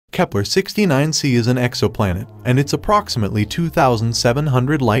Kepler-69c is an exoplanet, and it's approximately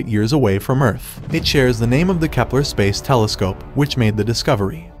 2,700 light-years away from Earth. It shares the name of the Kepler Space Telescope, which made the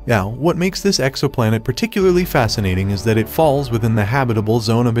discovery. Now, what makes this exoplanet particularly fascinating is that it falls within the habitable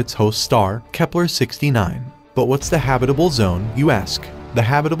zone of its host star, Kepler-69. But what's the habitable zone, you ask? The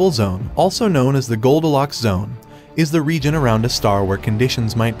habitable zone, also known as the Goldilocks zone, is the region around a star where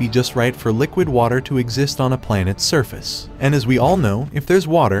conditions might be just right for liquid water to exist on a planet's surface. And as we all know, if there's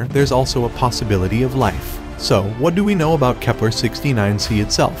water, there's also a possibility of life. So, what do we know about Kepler-69c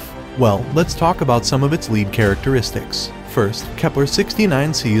itself? Well, let's talk about some of its lead characteristics. First,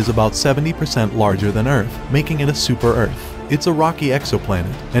 Kepler-69c is about 70% larger than Earth, making it a super-Earth. It's a rocky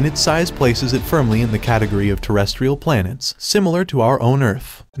exoplanet, and its size places it firmly in the category of terrestrial planets, similar to our own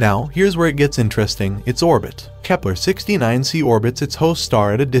Earth. Now, here's where it gets interesting: its orbit. Kepler-69c orbits its host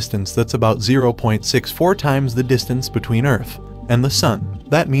star at a distance that's about 0.64 times the distance between Earth and the Sun.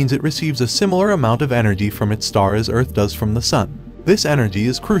 That means it receives a similar amount of energy from its star as Earth does from the Sun. This energy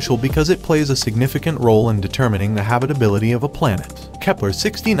is crucial because it plays a significant role in determining the habitability of a planet.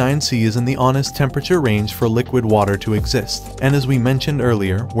 Kepler-69c is in the honest temperature range for liquid water to exist, and as we mentioned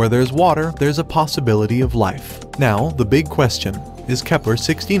earlier, where there's water, there's a possibility of life. Now, the big question: is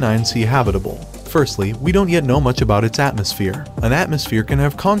Kepler-69c habitable? Firstly, we don't yet know much about its atmosphere. An atmosphere can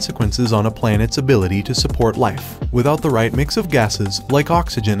have consequences on a planet's ability to support life. Without the right mix of gases, like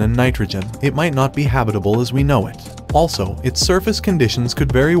oxygen and nitrogen, it might not be habitable as we know it. Also, its surface conditions could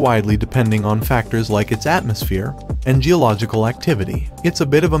vary widely depending on factors like its atmosphere and geological activity. It's a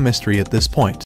bit of a mystery at this point.